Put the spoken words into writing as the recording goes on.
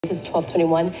This is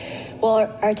 1221.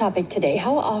 Well, our topic today,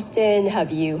 how often have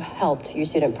you helped your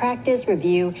student practice,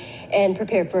 review, and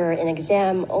prepare for an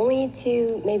exam only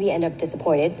to maybe end up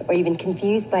disappointed or even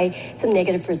confused by some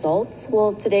negative results?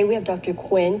 Well, today we have Dr.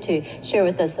 Quinn to share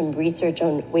with us some research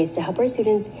on ways to help our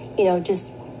students, just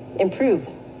improve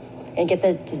and get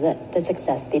the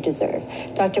success they deserve.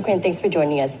 Dr. Quinn, thanks for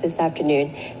joining us this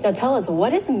afternoon. Now tell us,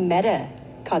 what is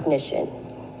metacognition?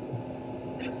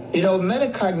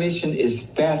 Metacognition is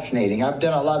fascinating. I've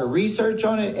done a lot of research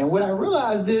on it, and what I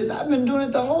realized is I've been doing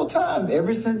it the whole time,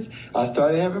 ever since I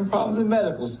started having problems in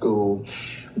medical school.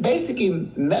 Basically,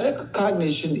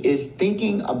 metacognition is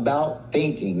thinking about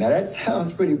thinking. Now, that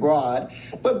sounds pretty broad,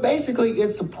 but basically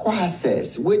it's a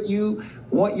process. What you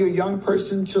want your young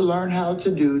person to learn how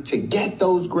to do to get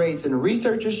those grades. And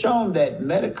research has shown that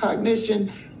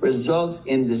metacognition results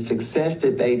in the success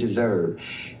that they deserve.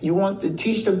 You want to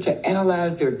teach them to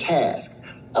analyze their task.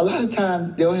 A lot of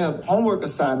times they'll have homework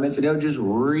assignments and they'll just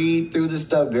read through the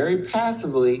stuff very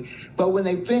passively, but when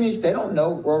they finish, they don't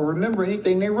know or remember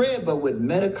anything they read. But with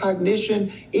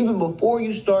metacognition, even before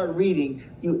you start reading,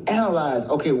 you analyze,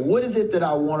 okay, what is it that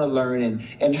I want to learn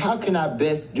and how can I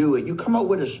best do it? You come up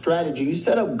with a strategy, you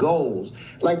set up goals.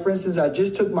 Like, for instance, I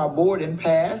just took my board and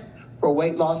passed for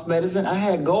weight loss medicine. I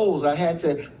had goals. I had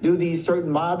to do these certain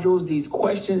modules, these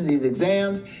questions, these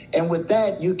exams. And with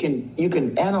that, you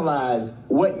can analyze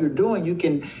what you're doing. You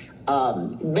can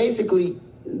basically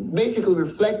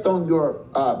reflect on your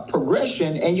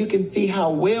progression, and you can see how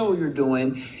well you're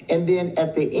doing. And then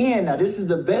at the end, now this is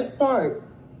the best part,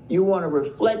 you want to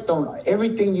reflect on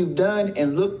everything you've done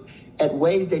and look at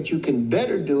ways that you can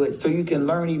better do it so you can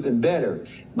learn even better.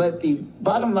 But the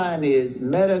bottom line is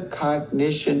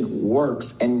metacognition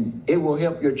works, and it will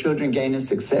help your children gain the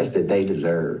success that they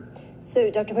deserve. So,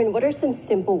 Dr. Quinn, what are some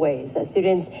simple ways that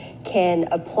students can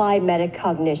apply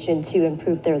metacognition to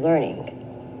improve their learning?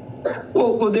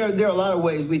 Well, there are a lot of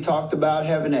ways. We talked about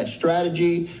having that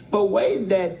strategy, but ways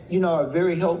that, are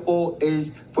very helpful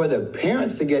is for the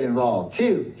parents to get involved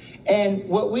too. And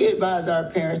what we advise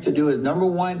our parents to do is, number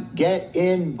one, get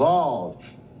involved.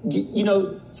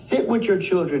 Sit with your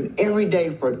children every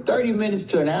day for 30 minutes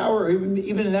to an hour, or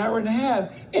even an hour and a half,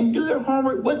 and do their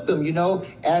homework with them.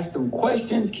 Ask them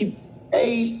questions, keep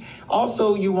engaged.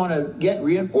 Also, you want to get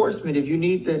reinforcement if you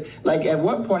need to. Like, at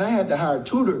one point, I had to hire a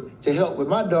tutor to help with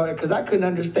my daughter because I couldn't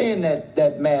understand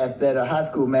that math, that high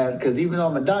school math, because even though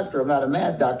I'm a doctor, I'm not a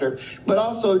math doctor. But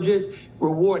also just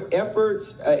reward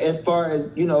efforts as far as,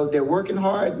 they're working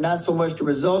hard, not so much the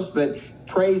results, but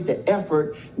praise the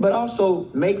effort, but also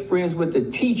make friends with the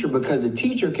teacher, because the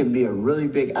teacher can be a really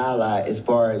big ally as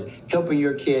far as helping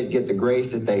your kid get the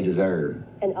grades that they deserve.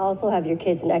 And also have your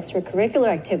kids in extracurricular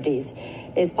activities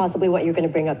is possibly what you're going to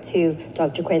bring up too,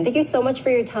 Dr. Quinn. Thank you so much for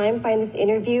your time. Find this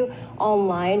interview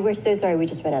online. We're so sorry we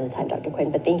just ran out of time, Dr.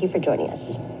 Quinn, but thank you for joining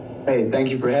us. Hey, thank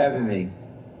you for having me.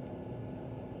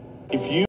 If you